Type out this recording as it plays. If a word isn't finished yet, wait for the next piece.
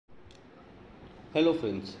Hello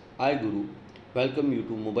friends, I Guru welcome you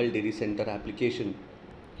to Mobile Dairy Center application.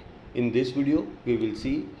 In this video, we will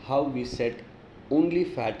see how we set only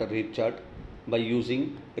fat rate chart by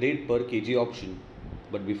using rate per kg option.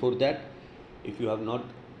 But before that, if you have not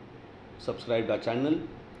subscribed our channel,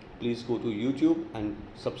 please go to YouTube and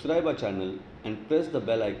subscribe our channel and press the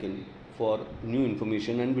bell icon for new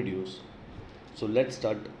information and videos. So let's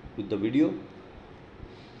start with the video.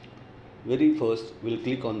 Very first, we'll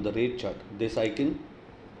click on the rate chart, this icon.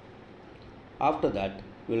 After that,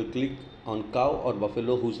 we'll click on cow or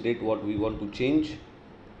buffalo whose rate what we want to change.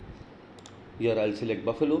 Here I'll select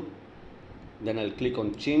buffalo. Then I'll click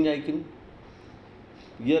on change icon.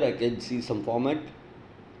 Here I can see some format.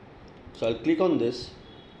 So I'll click on this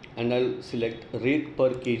and I'll select rate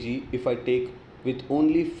per kg if I take with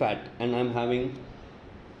only fat and I'm having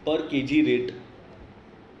per kg rate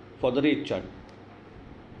for the rate chart.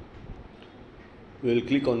 We will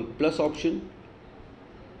click on plus option.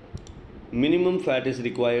 Minimum fat is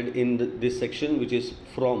required in this section, which is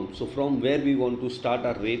from. So from where we want to start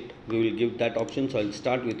our rate, we will give that option. So I'll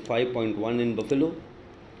start with 5.1 in buffalo.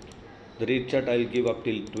 The rate chart I'll give up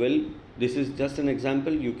till 12. This is just an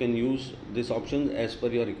example. You can use this option as per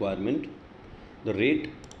your requirement. The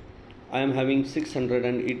rate, I am having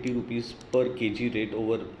 680 rupees per kg rate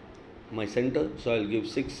over my center. So I'll give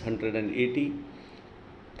 680.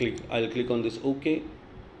 I'll click on this OK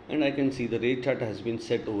and I can see the rate chart has been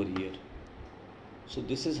set over here. So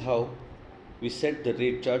this is how we set the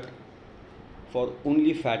rate chart for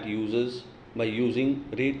only fat users by using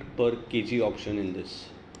rate per kg option in this.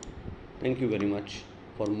 Thank you very much.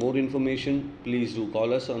 For more information, please do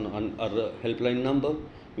call us on our helpline number,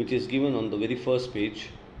 which is given on the very first page,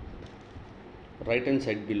 right hand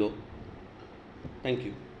side below. Thank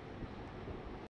you.